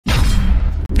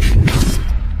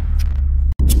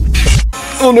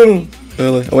Oh no!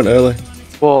 Early. I went early.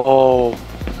 Whoa.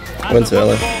 I went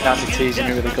early. That's a teasing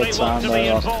me with a good time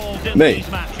there. Me?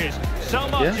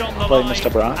 Yeah, playing Mr.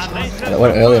 Brightside. I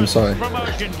went early, I'm sorry.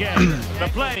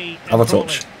 Have a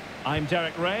touch. I'm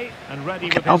Derek Ray, and ready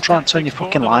Okay, I'll try and turn your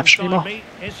fucking live stream off.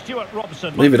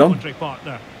 Leave it on.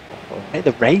 Hey,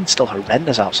 the rain's still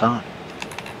horrendous outside.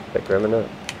 Bit grim, innit?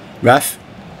 Ref.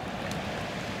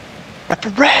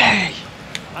 Referee!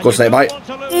 Go snake bite.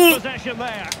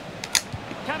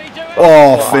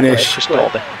 Oh, finish. Chris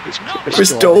Dolby.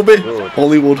 Chris Dolby.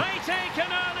 Hollywood.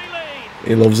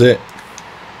 He loves it.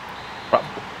 Right.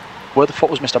 Where the fuck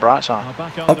was Mr. Brightside?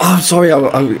 Oh, I'm sorry,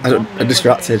 I'm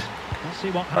distracted.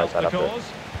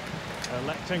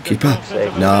 Keeper.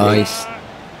 Nice.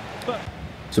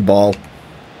 It's a ball.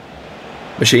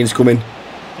 Machine's coming.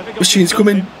 Machine's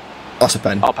coming. That's a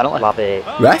pen. Oh, penalty. Love it.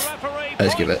 Ref?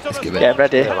 Let's give it. Let's give it. Get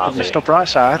ready. Mr.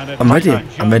 Brightside. I'm ready.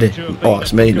 I'm ready. Oh,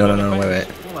 it's me. No, wait.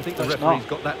 It's not.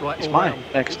 It's mine.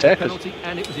 Next takers.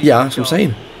 Yeah, that's what I'm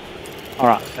saying.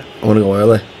 Alright. I want to go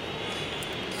early.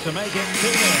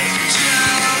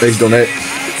 He's done it.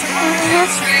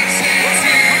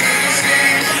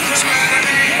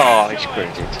 Oh, he's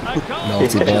crazy.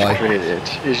 Naughty boy.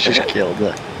 He's just killed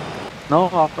it. No,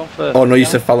 I've gone for... Oh no, you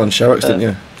said Fallon Sherrocks, didn't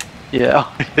you?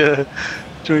 Yeah.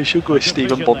 So you should go with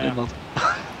Stephen Bunting, man.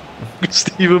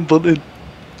 Stephen Bunting.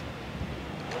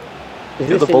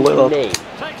 Is the bullet on. me?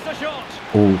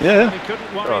 Oh. Yeah.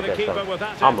 Oh, okay,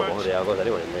 I'm not worried, I'll go with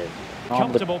anyone in there.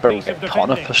 I'm the brilliant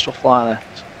partner for stuff like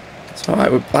that. It's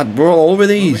alright, we're all over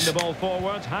these.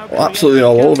 Absolutely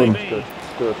all over them.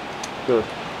 Good.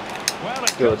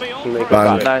 You make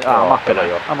Bang. it No, back. I'm happy now.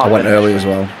 I'm happy. I went early as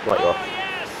well. Like you.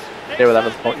 Here with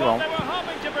them, point you on.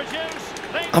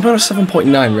 I'm on a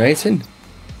 7.9 rating.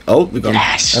 Oh, they've gone.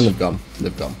 Yes. And they've gone.